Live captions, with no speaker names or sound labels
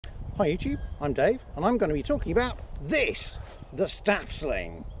Hi YouTube, I'm Dave and I'm going to be talking about this, the staff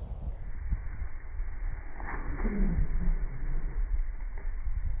sling.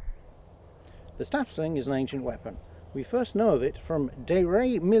 The staff sling is an ancient weapon. We first know of it from De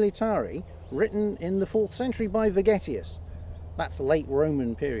Re Militari, written in the 4th century by Vegetius. That's late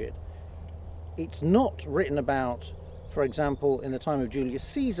Roman period. It's not written about, for example, in the time of Julius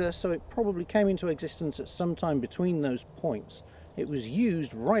Caesar, so it probably came into existence at some time between those points. It was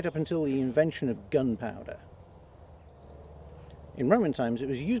used right up until the invention of gunpowder. In Roman times it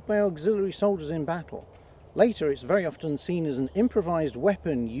was used by auxiliary soldiers in battle. Later it's very often seen as an improvised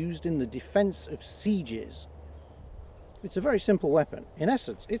weapon used in the defence of sieges. It's a very simple weapon. In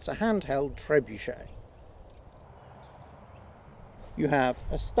essence, it's a handheld trebuchet. You have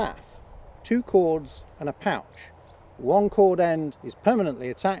a staff, 2 cords and a pouch. One cord end is permanently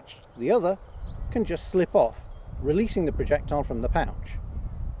attached, the other can just slip off, releasing the projectile from the pouch.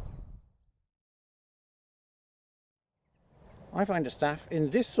 I find a staff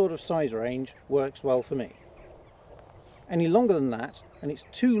in this sort of size range works well for me. Any longer than that and it's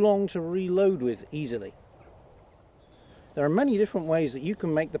too long to reload with easily. There are many different ways that you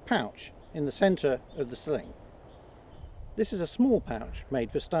can make the pouch in the centre of the sling. This is a small pouch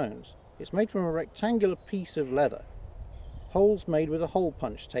made for stones. It's made from a rectangular piece of leather. Holes made with a hole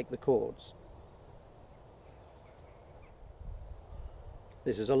punch take the cords.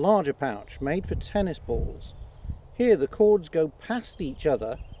 This is a larger pouch made for tennis balls. Here the cords go past each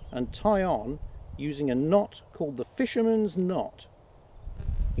other and tie on using a knot called the fisherman's knot.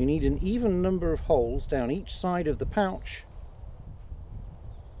 You need an even number of holes down each side of the pouch,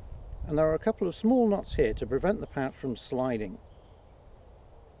 and there are a couple of small knots here to prevent the pouch from sliding.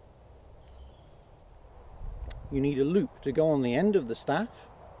 You need a loop to go on the end of the staff.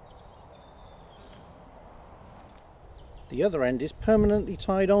 The other end is permanently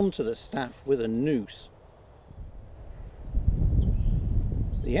tied onto the staff with a noose.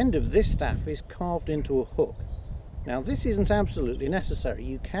 The end of this staff is carved into a hook. Now this isn't absolutely necessary.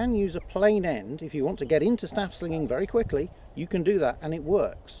 You can use a plain end if you want to get into staff slinging very quickly. You can do that and it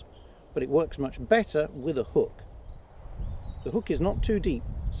works, but it works much better with a hook. The hook is not too deep,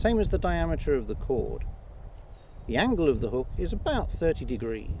 same as the diameter of the cord. The angle of the hook is about 30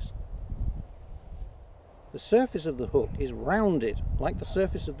 degrees. The surface of the hook is rounded like the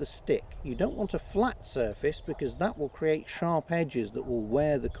surface of the stick. You don't want a flat surface because that will create sharp edges that will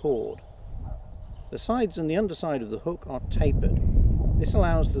wear the cord. The sides and the underside of the hook are tapered. This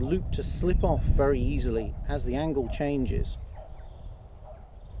allows the loop to slip off very easily as the angle changes.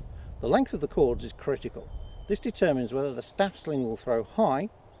 The length of the cords is critical. This determines whether the staff sling will throw high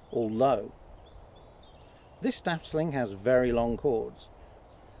or low. This staff sling has very long cords.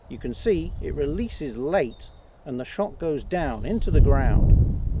 You can see it releases late and the shot goes down into the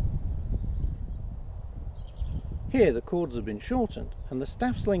ground. Here the cords have been shortened and the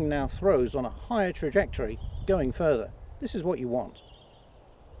staff sling now throws on a higher trajectory going further. This is what you want.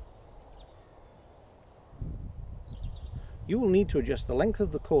 You will need to adjust the length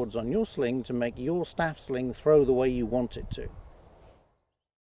of the cords on your sling to make your staff sling throw the way you want it to.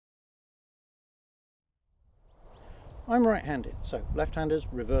 I'm right-handed, so left-handers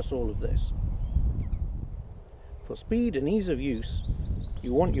reverse all of this. For speed and ease of use,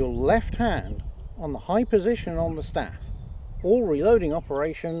 you want your left hand on the high position on the staff. All reloading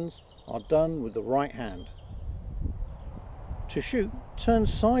operations are done with the right hand. To shoot, turn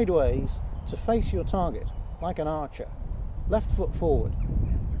sideways to face your target, like an archer. Left foot forward.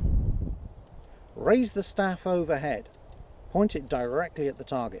 Raise the staff overhead. Point it directly at the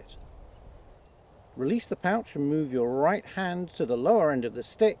target. Release the pouch and move your right hand to the lower end of the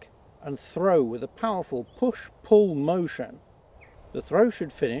stick and throw with a powerful push-pull motion. The throw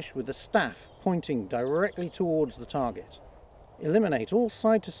should finish with the staff pointing directly towards the target. Eliminate all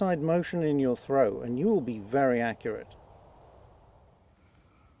side-to-side motion in your throw and you will be very accurate.